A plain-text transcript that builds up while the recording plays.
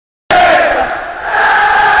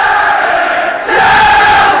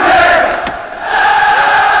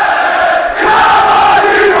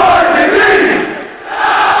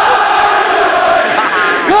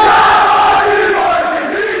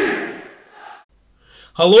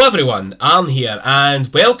Hello everyone, I'm here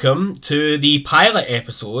and welcome to the pilot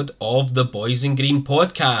episode of the Boys in Green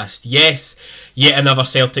podcast. Yes, yet another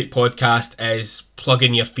Celtic podcast is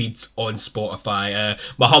plugging your feeds on Spotify.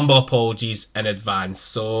 My humble apologies in advance.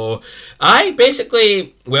 So,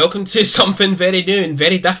 welcome to something very new and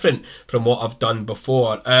very different from what I've done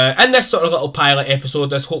before. In this sort of little pilot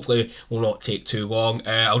episode, this hopefully will not take too long.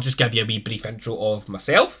 I'll just give you a wee brief intro of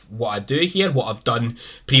myself, what I do here, what I've done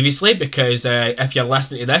previously, because if you're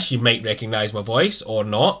listening to this, you might recognise my voice or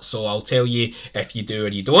not, so I'll tell you if you do or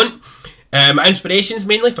you don't. My inspirations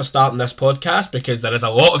mainly for starting this podcast, because there is a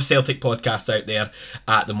lot of Celtic podcasts out there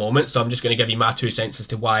at the moment, so I'm just going to give you my 2 cents as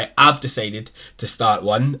to why I've decided to start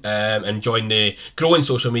one and join the growing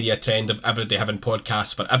social media trend of everybody having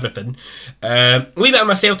podcasts for everything. A wee bit of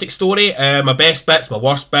my Celtic story, my best bits, my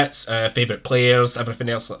worst bits, favourite players, everything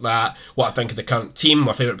else like that, what I think of the current team,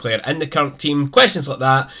 my favourite player in the current team, questions like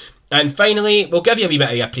that. And finally, we'll give you a wee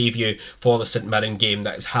bit of a preview for the St Mirren game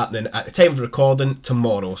that is happening at the time of recording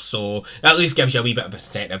tomorrow. So that at least gives you a wee bit of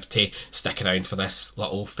incentive to stick around for this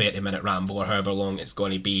little 30-minute ramble or however long it's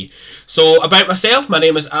going to be. So about myself, my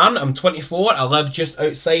name is Aaron, I'm 24, I live just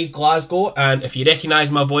outside Glasgow, and if you recognise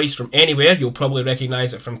my voice from anywhere, you'll probably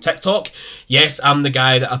recognise it from TikTok. Yes, I'm the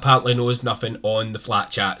guy that apparently knows nothing on the flat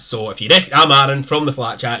chat. So if you I'm Aaron from the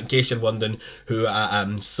flat chat, in case you're wondering who I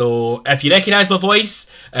am. So if you recognise my voice,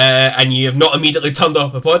 and you have not immediately turned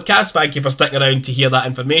off the podcast, thank you for sticking around to hear that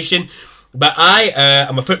information. But I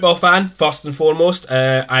am a football fan, first and foremost.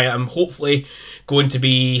 I am hopefully going to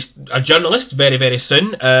be a journalist very, very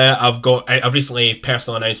soon. I've recently,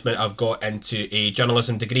 personal announcement, I've got into a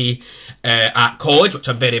journalism degree at college, which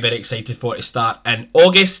I'm very, very excited for to start in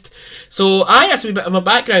August. So that's a wee bit of my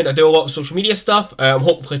background. I do a lot of social media stuff. I'm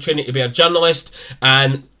hopefully training to be a journalist,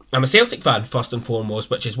 and I'm a Celtic fan, first and foremost,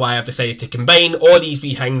 which is why I've decided to combine all these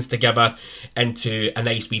wee things together into a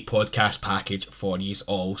nice wee podcast package for you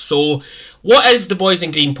all. So, what is the Boys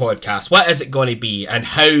in Green podcast? What is it going to be, and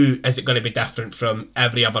how is it going to be different from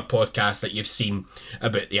every other podcast that you've seen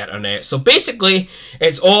about the internet? So basically,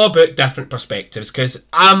 it's all about different perspectives, because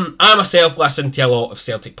I myself listen to a lot of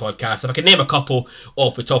Celtic podcasts. If I can name a couple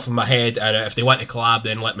off the top of my head, and if they want to collab,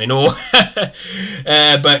 then let me know.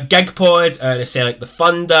 But GigPod, the Celtic the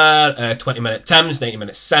Thunder, 20-Minute Tims,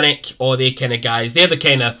 90-Minute Cynic, all they kind of guys, they're the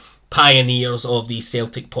kind of pioneers of the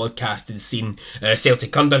Celtic podcasting scene,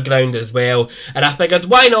 Celtic Underground as well, and I figured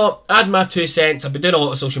why not add my 2 cents. I've been doing a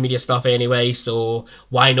lot of social media stuff anyway, so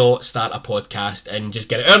why not start a podcast and just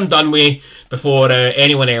get it earned done with before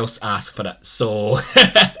anyone else asks for it. So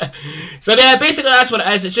so yeah, basically that's what it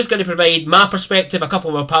is. It's just going to provide my perspective, a couple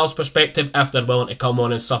of my pals' perspective, if they're willing to come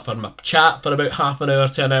on and suffer my chat for about half an hour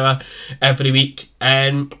to an hour every week.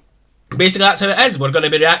 And basically that's how it is. We're going to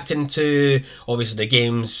be reacting to obviously the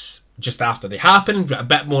games just after they happen, a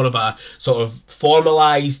bit more of a sort of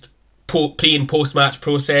formalised pre and post match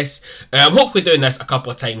process. I'm hopefully doing this a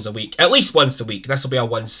couple of times a week, at least once a week. This will be a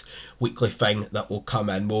once weekly thing that will come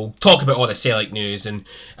in. We'll talk about all the Celtic news and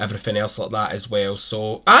everything else like that as well.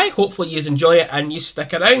 So hopefully you enjoy it and you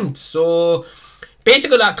stick around. So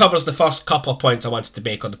basically that covers the first couple of points I wanted to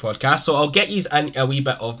make on the podcast, so I'll get you in a wee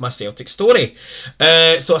bit of my Celtic story.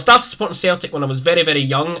 So I started supporting Celtic when I was very, very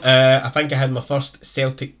young. I think I had my first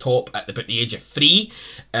Celtic top at about the age of 3.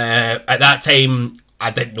 At that time,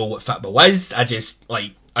 I didn't know what football was. I just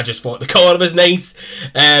thought the colour was nice.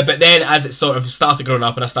 But then as it sort of started growing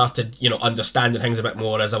up and I started, understanding things a bit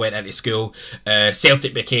more as I went into school,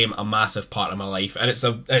 Celtic became a massive part of my life. And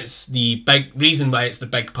it's the big reason why it's the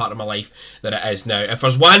big part of my life that it is now. If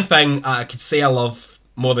there's one thing I could say I love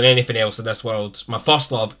more than anything else in this world, my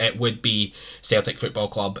first love, it would be Celtic Football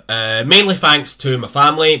Club. Mainly thanks to my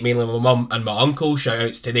family, mainly my mum and my uncle. Shout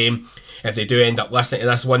outs to them if they do end up listening to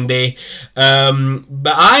this one day.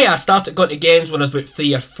 But I started going to games when I was about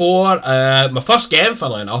 3 or 4. My first game,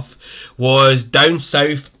 funnily enough, was down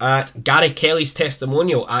south at Gary Kelly's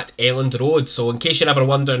Testimonial at Elland Road. So in case you're ever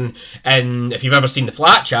wondering, and if you've ever seen the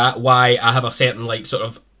flat chat, why I have a certain sort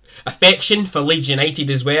of affection for Leeds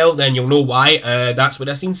United as well, then you'll know why. That's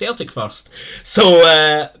where I seen Celtic first. So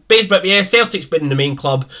but yeah, Celtic's been the main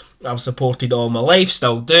club I've supported all my life,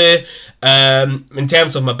 still do. In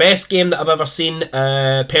terms of my best game that I've ever seen,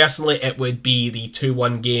 personally, it would be the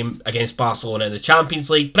 2-1 game against Barcelona in the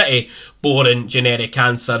Champions League. Pretty boring, generic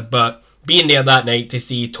answer, but being there that night to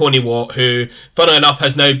see Tony Watt, who, funnily enough,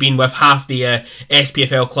 has now been with half the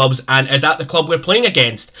SPFL clubs and is at the club we're playing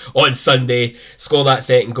against on Sunday, score that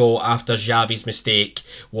second goal after Xavi's mistake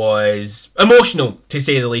was emotional, to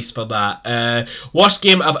say the least, for that. Worst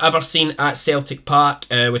game I've ever seen at Celtic Park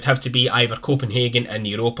would have to be either Copenhagen in the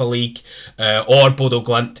Europa League or Bodo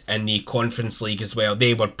Glimt in the Conference League as well.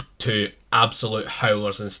 They were two absolute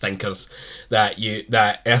howlers and stinkers that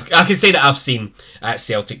I can say that I've seen at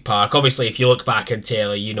Celtic Park. Obviously, if you look back in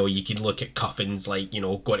telly, you could look at Cuffins like,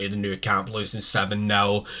 going to the Nou Camp, losing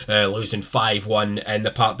 7-0, losing 5-1 in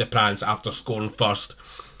the Parc des Princes after scoring first.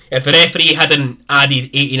 If the referee hadn't added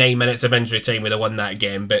 89 minutes of injury time, we'd have won that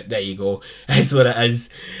game, but there you go. That's what it is.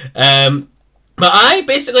 But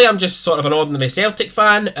I'm just sort of an ordinary Celtic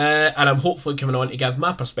fan, and I'm hopefully coming on to give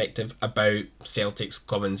my perspective about Celtic's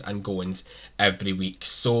comings and goings every week.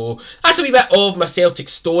 So that's a wee bit of my Celtic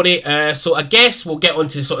story. So I guess we'll get on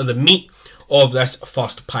to sort of the meat of this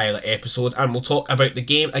first pilot episode, and we'll talk about the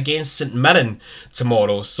game against St Mirren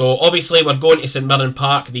tomorrow. So obviously we're going to St Mirren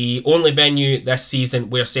Park, the only venue this season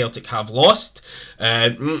where Celtic have lost.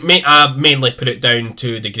 I mainly put it down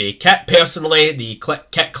to the grey kit personally, the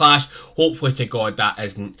kit clash. Hopefully to God that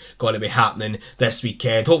isn't going to be happening this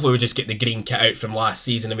weekend. Hopefully we just get the green kit out from last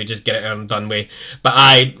season and we just get it and done with. But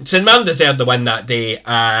St Mirren deserved the win that day,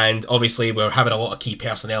 and obviously we're having a lot of key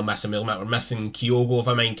personnel missing. We're missing Kyogo, if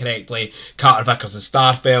I mind correctly. Carter Vickers and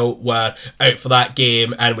Starfelt were out for that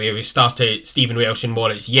game, and we started Stephen Welsh and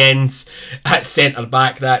Moritz Jens at centre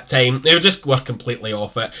back that time. They were completely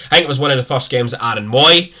off it. I think it was one of the first games that Aaron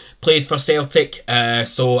Moy played for Celtic,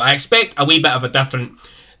 so I expect a wee bit of a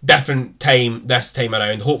different time this time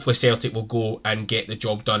around. Hopefully Celtic will go and get the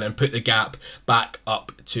job done and put the gap back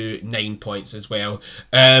up to 9 points as well.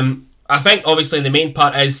 I think obviously the main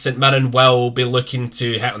part is St Mirren will be looking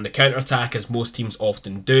to hit on the counter-attack, as most teams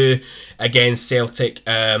often do against Celtic.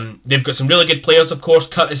 They've got some really good players, of course.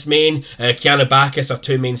 Curtis Main, Keanu Bacchus are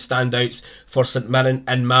two main standouts for St Mirren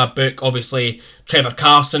in my book. Obviously Trevor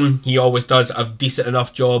Carson, he always does a decent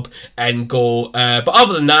enough job in goal. But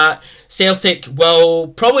other than that, Celtic will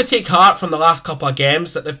probably take heart from the last couple of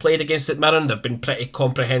games that they've played against St Mirren. They've been pretty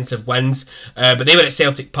comprehensive wins. But they were at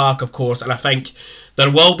Celtic Park, of course, and I think there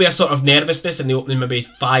will be a sort of nervousness in the opening maybe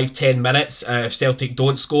 5-10 minutes if Celtic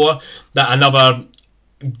don't score, that another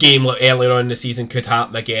game like earlier on in the season could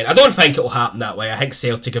happen again. I don't think it will happen that way. I think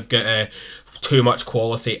Celtic have got too much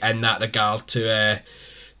quality in that regard to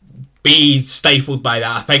be stifled by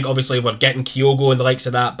that. I think obviously we're getting Kyogo and the likes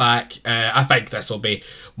of that back. I think this will be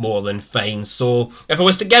more than fine. So if I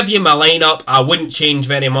was to give you my lineup, I wouldn't change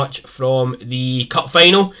very much from the cup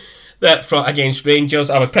final against Rangers.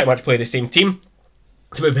 I would pretty much play the same team.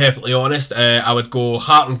 To be perfectly honest, I would go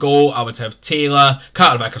Hart and goal. I would have Taylor,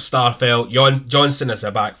 Carter Vickers, Starfelt, Johnson as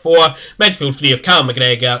the back four. Midfield three of Callum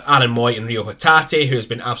McGregor, Aaron Moy and Rio Hatate, who has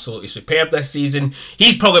been absolutely superb this season.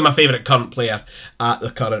 He's probably my favourite current player at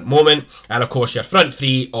the current moment. And of course your front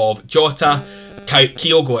three of Jota,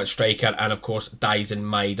 Kyogo at striker, and of course Dyson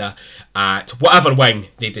Maeda at whatever wing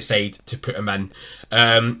they decide to put him in.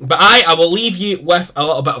 But I will leave you with a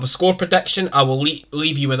little bit of a score prediction. I will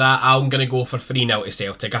leave you with that. I'm going to go for 3-0 to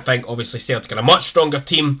Celtic. I think obviously Celtic are a much stronger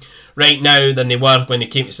team right now than they were when they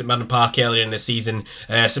came to St Mirren Park earlier in the season.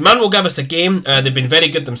 St Mirren will give us a game. They've been very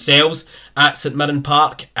good themselves at St Mirren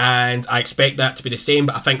Park, and I expect that to be the same.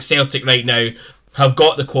 But I think Celtic right now have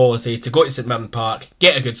got the quality to go to St Mirren Park,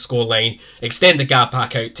 get a good scoreline, extend the gap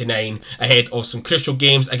back out to 9 ahead of some crucial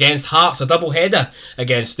games against Hearts, a double header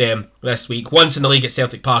against them this week. Once in the league at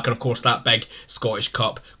Celtic Park, and of course that big Scottish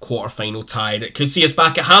Cup quarter-final tie that could see us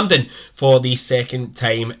back at Hampden for the second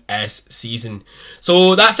time this season.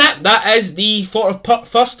 So that's it. That is the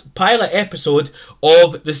first pilot episode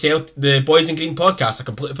of the Boys in Green podcast. I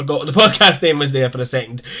completely forgot what the podcast name was there for a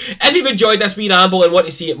second. If you've enjoyed this wee ramble and want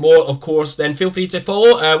to see it more, of course, then feel free to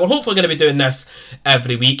follow. We're hopefully going to be doing this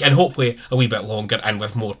every week, and hopefully a wee bit longer and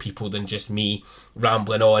with more people than just me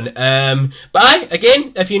rambling on. But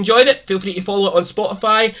again, if you enjoyed it, feel free to follow it on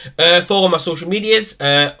Spotify. Follow my social medias.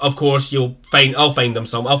 Of course, I'll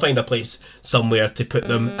find a place somewhere to put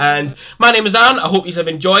them. And my name is Aaron. I hope you have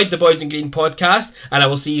enjoyed the Boys in Green podcast, and I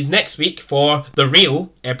will see you next week for the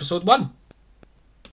real episode 1.